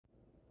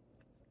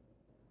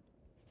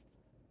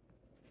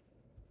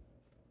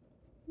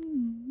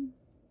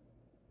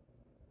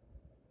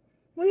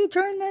Will you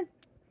turn that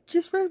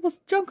disrespectful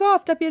junk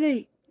off,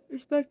 deputy?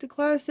 Respect the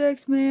Class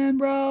X man,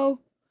 bro.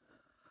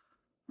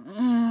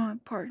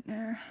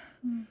 Partner.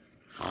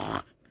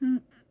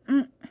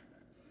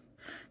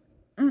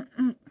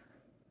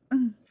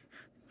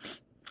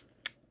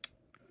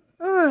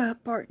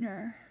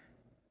 Partner.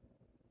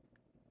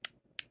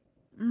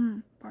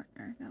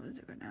 Partner. That was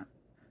a good nap.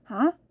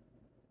 Huh?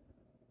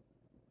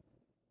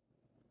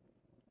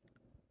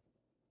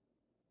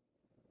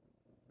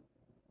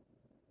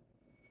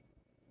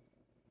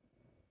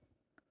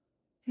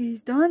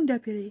 He's done,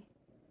 deputy.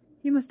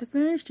 He must have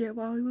finished it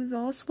while he was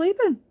all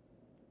sleeping.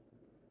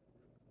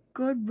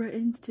 Good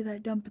riddance to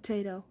that dumb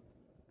potato.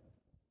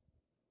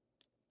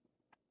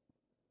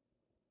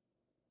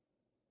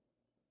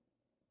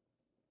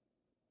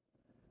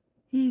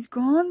 He's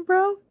gone,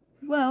 bro?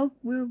 Well,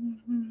 we'll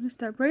miss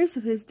that brace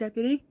of his,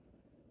 deputy.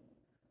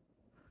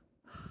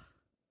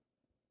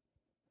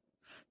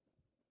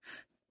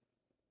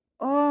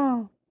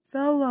 Oh,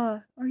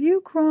 fella, are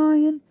you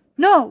crying?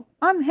 No,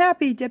 I'm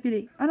happy,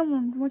 deputy. I don't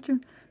want to watch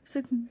him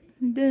sick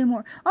day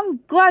anymore. I'm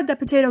glad that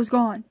potato's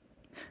gone.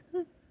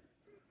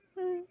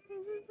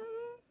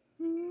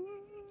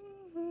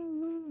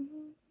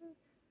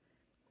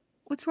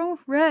 What's wrong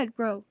with Red,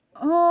 bro?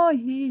 Oh,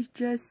 he's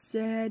just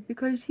sad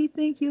because he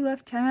think you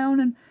left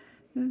town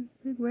and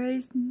big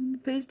race and the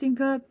pasting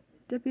cup,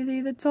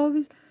 deputy. That's all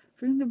he's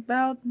dreamed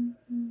about.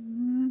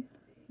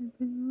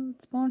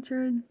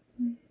 Sponsored.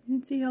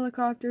 Didn't see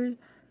helicopters.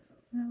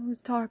 I was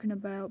talking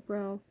about,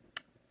 bro.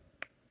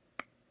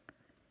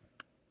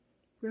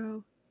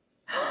 Bro.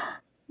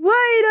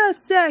 Wait a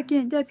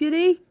second,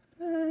 deputy.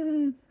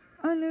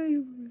 I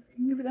knew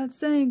you were not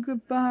saying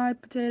goodbye,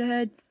 Potato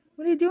Head.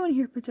 What are you doing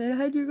here, Potato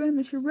Head? You're gonna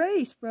miss your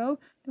race, bro.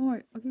 Don't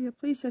worry, I'll give you a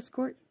police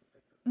escort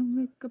and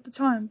make up the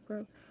time,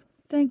 bro.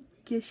 Thank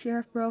you,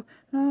 Sheriff, bro.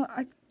 No,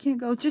 I can't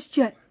go just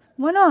yet.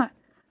 Why not?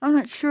 I'm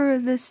not sure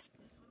of this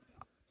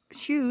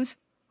shoes.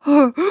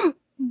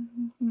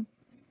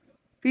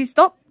 Please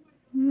stop.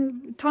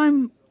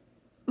 Time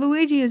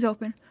Luigi is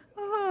open.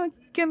 Oh, I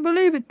can't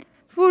believe it.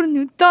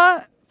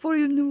 For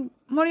your new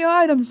Mario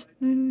items.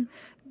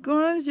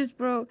 Gorgeous,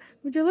 bro.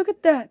 Would you look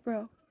at that,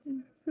 bro?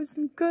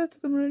 Some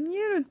customer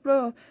units,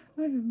 bro.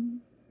 I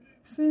am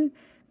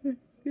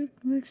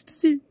next to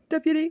see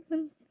deputy.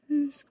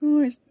 It's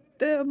going to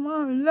stay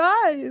my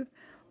life.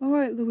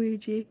 Alright,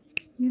 Luigi.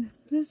 You know,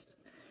 this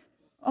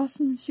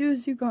awesome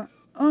shoes you got.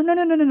 Oh,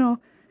 no.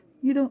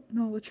 You don't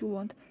know what you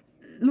want.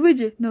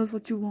 Luigi knows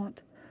what you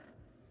want.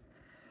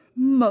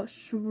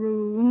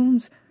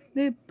 Mushrooms.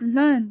 They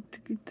blend to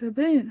get the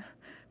bin.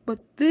 But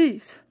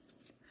these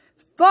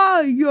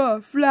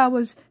fire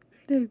flowers,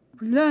 they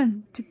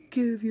blend to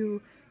give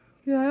you.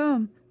 Here I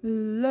am.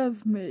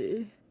 Love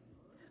me.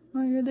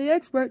 Oh, you're the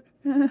expert.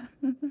 Don't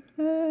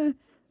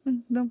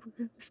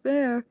forget to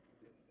spare.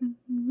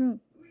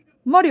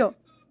 Mario,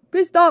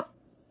 please stop.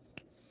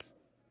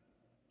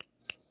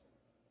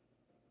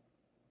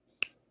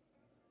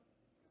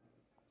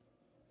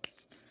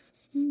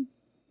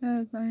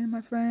 I am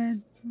my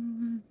friend.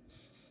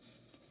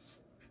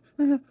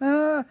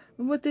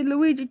 What did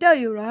Luigi tell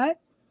you, right?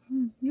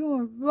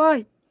 You're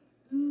right.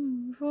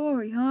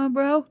 Sorry, huh,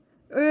 bro?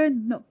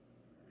 No.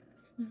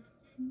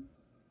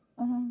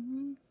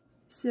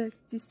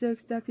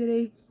 66,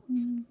 deputy.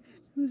 It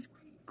was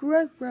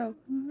correct, bro.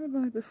 I heard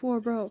about it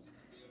before, bro.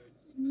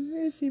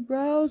 You see,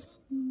 bros.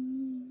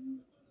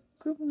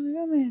 Good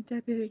man,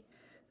 deputy.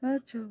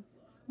 That's a...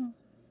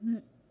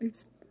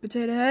 It's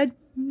Potato Head.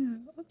 Yeah,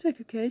 I'll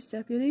take a case,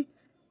 deputy.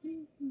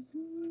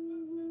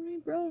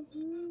 Bro.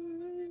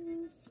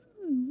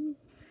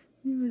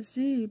 You will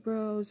see,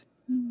 bros.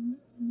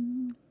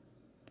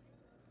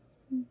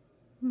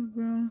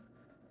 Bro.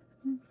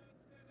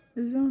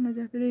 It's on the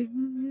deputy.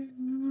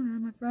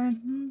 My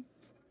friend.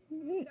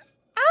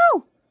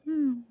 Ow!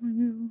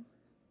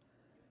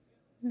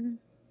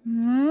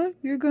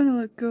 You're gonna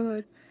look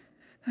good.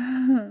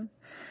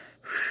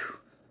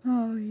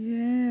 Oh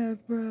yeah,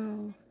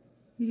 bro.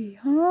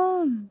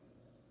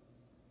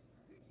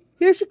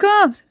 Here she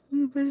comes.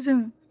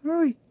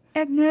 Hurry,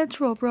 act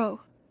natural,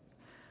 bro.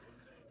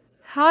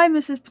 Hi,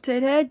 Mrs.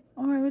 Potato Head.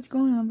 Alright, what's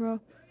going on, bro?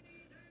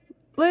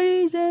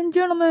 Ladies and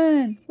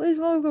gentlemen, please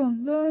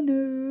welcome the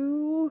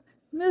new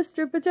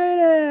Mr.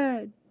 Potato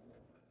Head.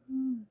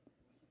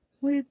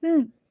 What do you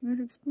think?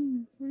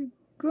 Pretty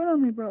good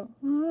on me, bro.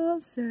 I'll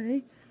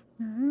say,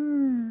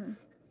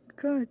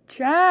 good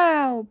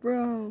chow,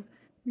 bro.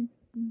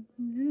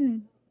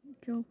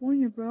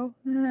 California, bro.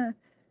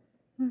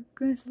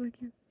 Goodness, like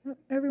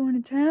everyone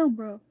in town,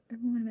 bro.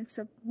 Everyone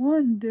except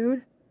one,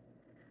 dude.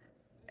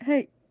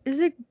 Hey, is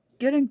it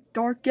getting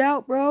dark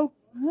out, bro?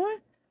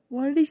 What?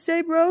 What did he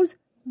say, bros?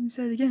 Let me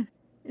say it again.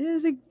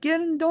 Is it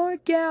getting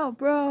dark out,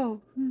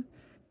 bro?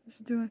 Let's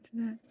do after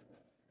that.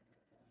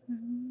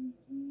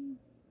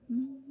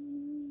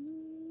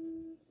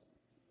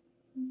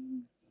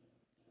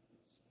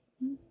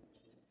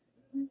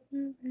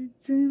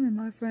 Dreaming,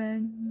 my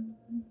friend.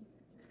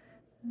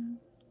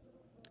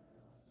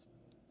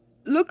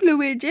 Look,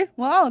 Luigi.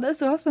 Wow,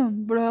 that's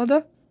awesome,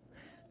 brother.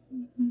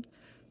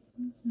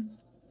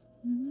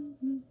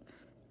 Boom,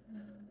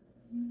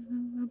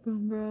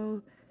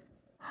 bro.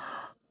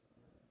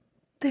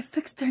 They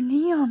fixed their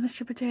neon,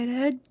 Mr. Potato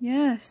Head.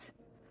 Yes.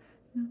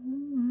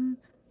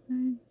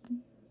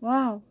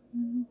 Wow.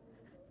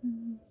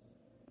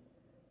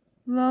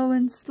 Low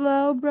and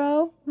slow,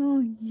 bro.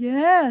 Oh,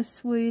 yeah,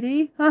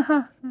 sweetie.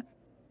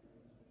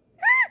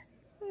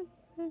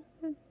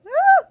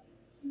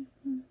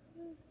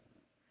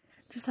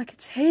 Just like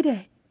its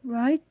heyday,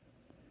 right?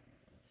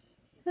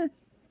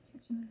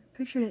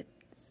 Pictured it.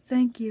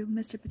 Thank you,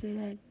 Mr. Potato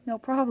Head. No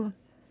problem.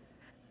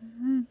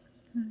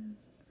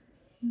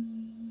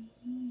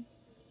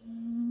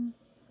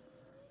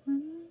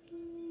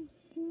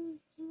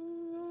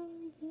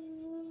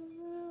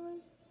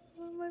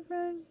 My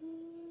friends,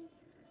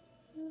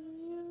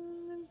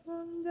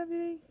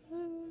 deputy,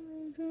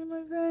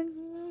 my friends,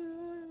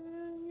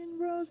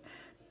 bros.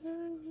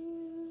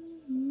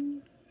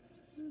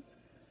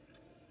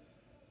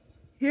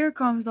 Here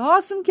comes the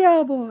awesome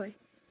cowboy.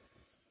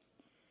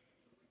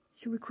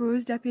 Should we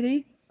cruise,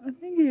 deputy? I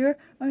think here.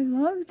 I'd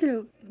love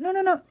to.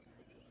 No.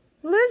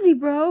 Lizzie,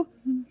 bro.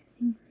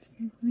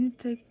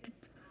 Take it.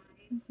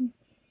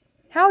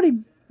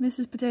 Howdy,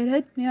 Mrs. Potato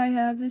Head. May I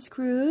have this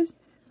cruise?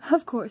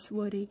 Of course,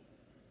 Woody.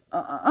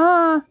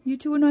 You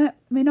two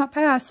may not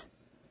pass.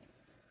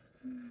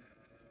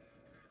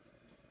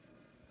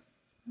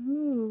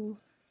 Ooh.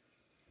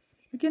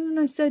 Again,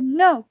 I said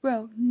no,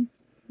 bro.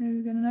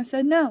 Again, I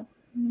said no.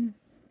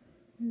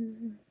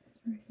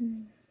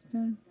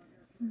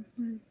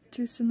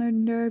 Too similar to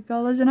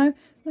Nerabellas, and I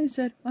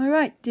said,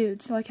 alright,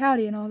 dudes, like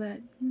howdy and all that.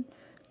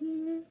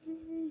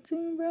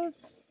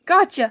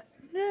 Gotcha!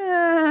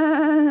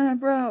 Yeah,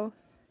 bro.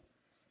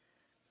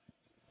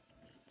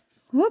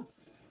 Whoop.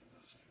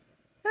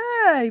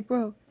 Hey,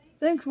 bro.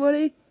 Thanks,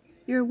 Woody.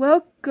 You're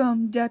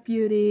welcome,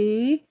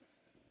 deputy.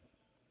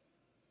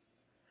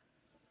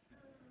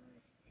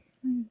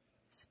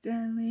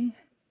 Stanley,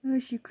 I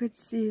wish you could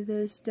see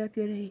this,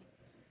 deputy.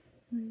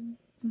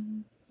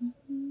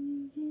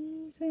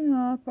 Say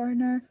no,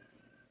 partner.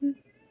 You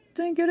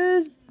think it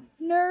is,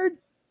 nerd?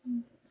 I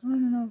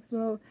don't know,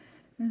 bro.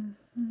 I'm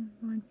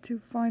going to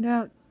find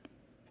out.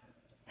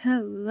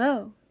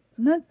 Hello.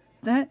 Not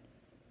that,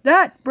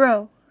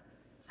 bro.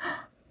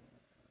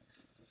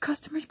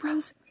 Customers,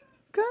 bros.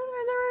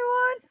 Customers,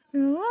 everyone.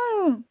 There's a lot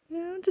of them. You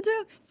know what to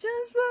do.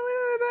 Just what we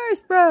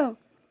reversed, bro.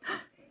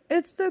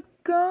 It's the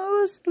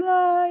ghost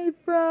light,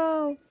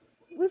 bro.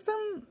 We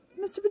found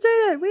Mr.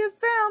 Potato Head. We have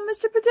found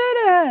Mr.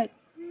 Potato Head.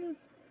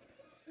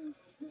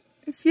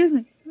 Excuse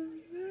me.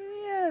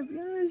 Yeah,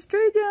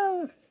 straight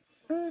down.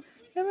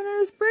 Having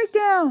a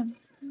breakdown.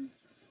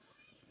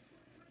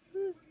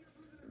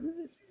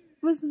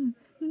 Listen.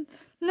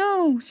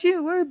 No,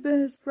 shoot, we're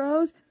best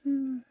bros.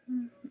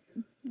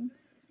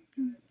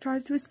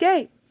 Tries to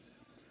escape.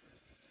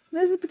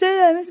 Mrs. Potato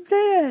Head, Mr.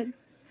 Potato Head.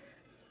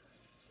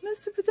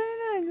 Mr. Potato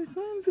Head, you're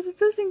playing with the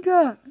pissing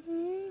cup.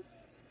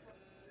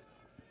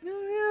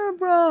 You're here,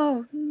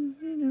 bro.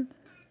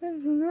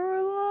 You're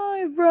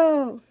alive,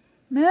 bro.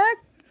 Mac?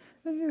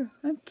 Here,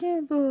 I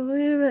can't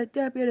believe it,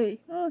 deputy.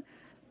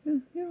 You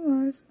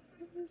are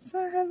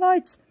sorry,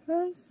 headlights.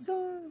 I'm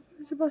sorry,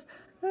 Mr. Boss.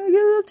 I'm gonna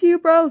give it up to you,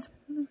 bros.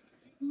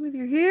 If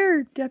you're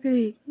here,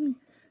 deputy.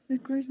 The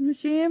crazy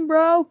machine,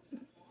 bro.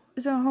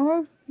 Is that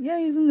hard? Yeah,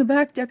 he's in the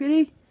back,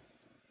 deputy.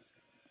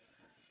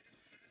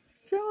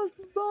 Show us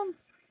the bum.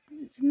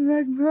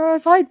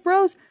 Parasite,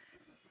 bros.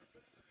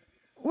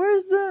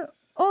 Where's the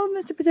old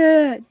Mr.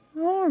 Potato Head?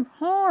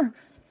 Harm,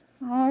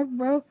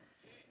 bro.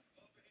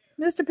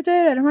 Mr. Potato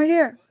Head, I'm right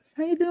here.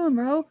 How you doing,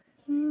 bro?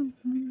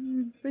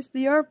 Face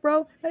the earth,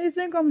 bro. How do you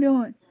think I'm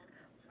doing?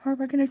 Harp,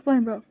 I can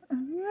explain, bro.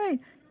 Alright,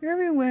 you're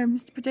everywhere,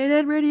 Mr. Potato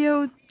Head.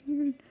 Radio.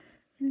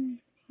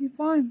 You're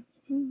fine.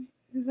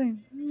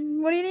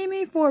 What do you need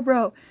me for,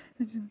 bro?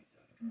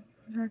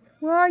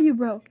 Where are you,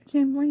 bro? I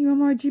can't find you on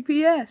my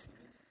GPS.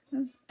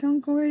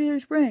 Tonko Radiator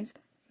Springs.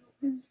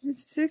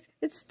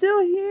 It's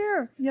still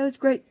here. Yeah, that's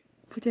great.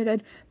 Potato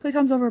Head.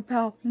 Playtime's over,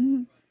 pal.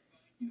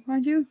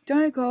 Find you,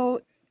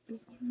 Dinoco.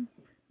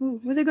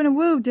 What are they gonna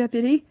woo,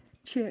 deputy?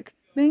 Chick.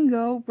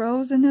 Bingo,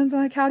 bros, and then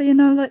like howdy and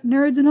all that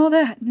nerds and all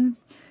that.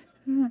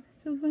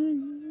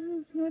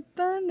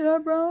 Thunder,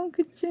 bro.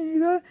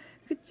 Kachiga,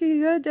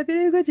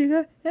 deputy,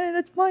 Kachiga. Hey,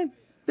 that's my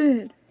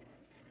bed.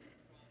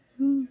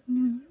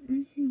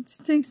 It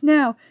stinks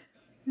now.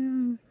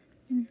 You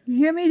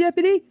hear me,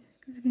 deputy?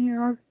 I can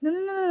hear our...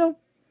 No.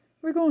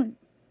 We're going.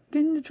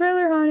 Get in the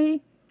trailer,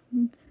 honey.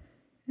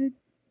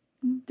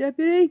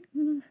 Deputy?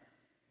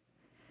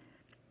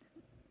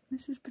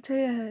 Mrs.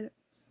 Potato Head.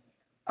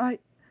 I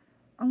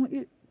want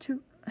you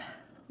to...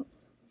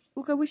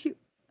 Look, I wish you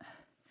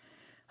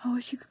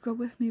could go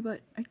with me, but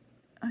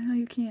I know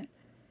you can't.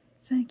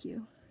 Thank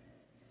you.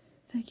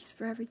 Thank you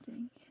for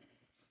everything.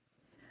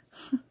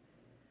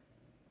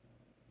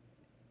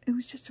 It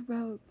was just a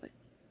road, but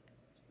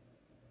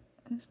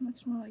it was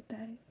much more like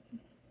that,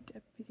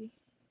 deputy.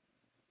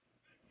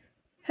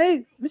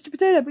 Hey, Mr.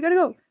 Potato Head, we gotta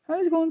go. I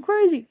was going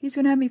crazy. He's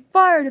gonna have me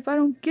fired if I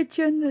don't get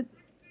you in the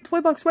toy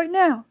box right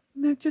now.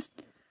 Mac, just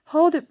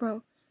hold it,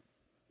 bro.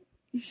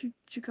 You should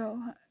let you go.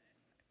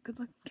 Good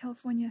luck in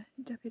California,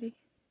 Deputy.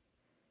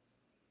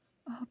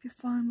 I hope you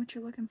find what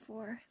you're looking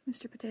for,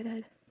 Mr. Potato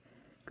Head.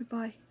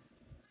 Goodbye.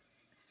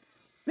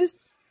 Mr.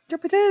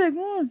 Potato Head,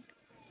 come on.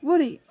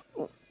 Woody.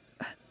 Oh,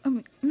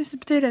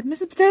 Mrs. Potato Head.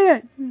 Mrs. Potato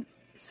Head.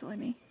 Silly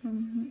me.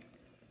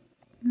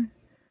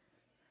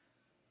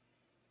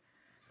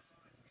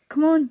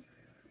 Come on.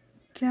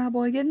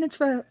 Cowboy, get in the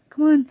trailer.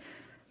 Come on.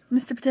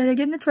 Mr. Potato,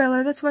 get in the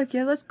trailer. That's right,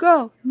 kid. Let's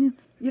go.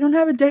 You don't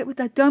have a date with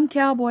that dumb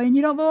cowboy, and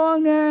you don't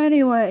belong there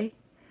anyway.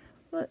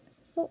 What?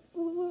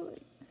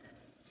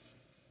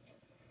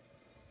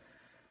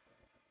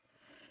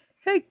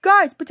 Hey,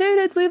 guys,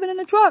 Potato Head's leaving in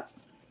the truck.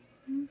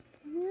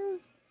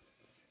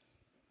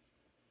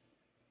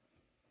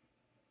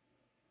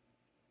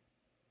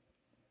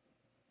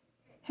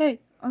 Hey,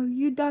 are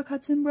you Doc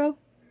Hudson, bro?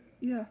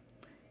 Yeah.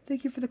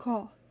 Thank you for the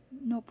call.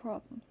 No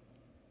problem.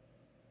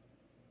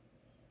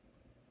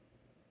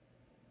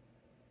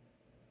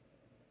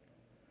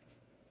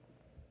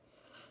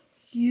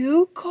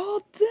 You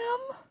called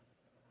them?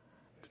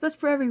 It's best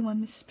for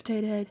everyone, Mrs.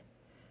 Potato Head.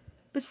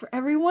 Best for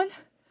everyone?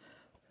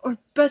 Or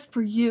best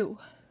for you?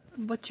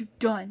 And what you've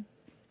done.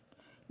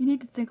 You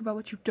need to think about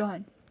what you've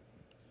done.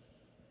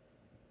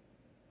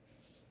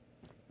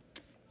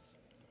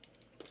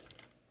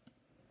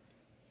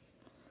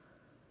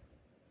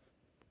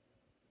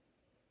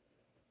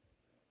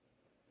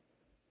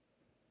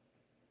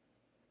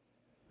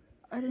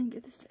 I didn't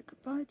get to say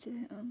goodbye to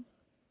him,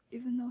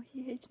 even though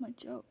he hates my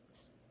jokes.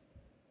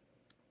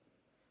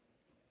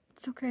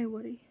 It's okay,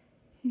 Woody.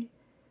 He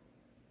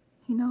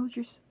knows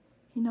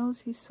he knows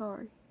he's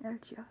sorry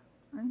at ya.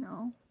 I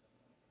know.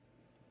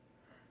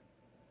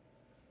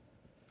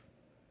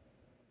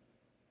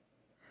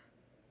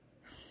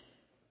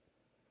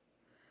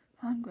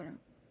 I'm gonna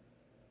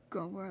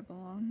go where I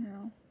belong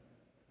now.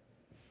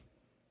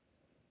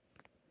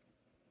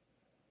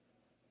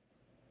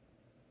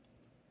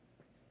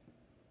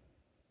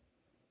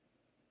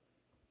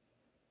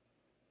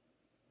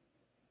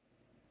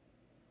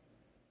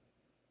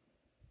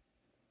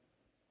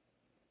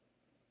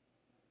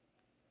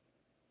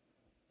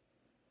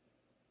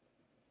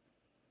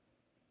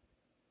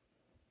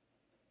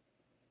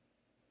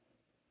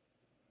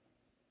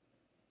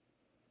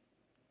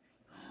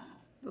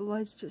 The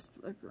light's just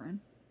flickering.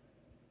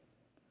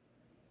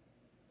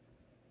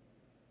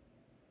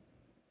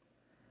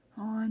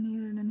 All I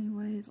needed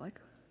anyway is like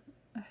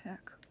a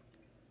heck.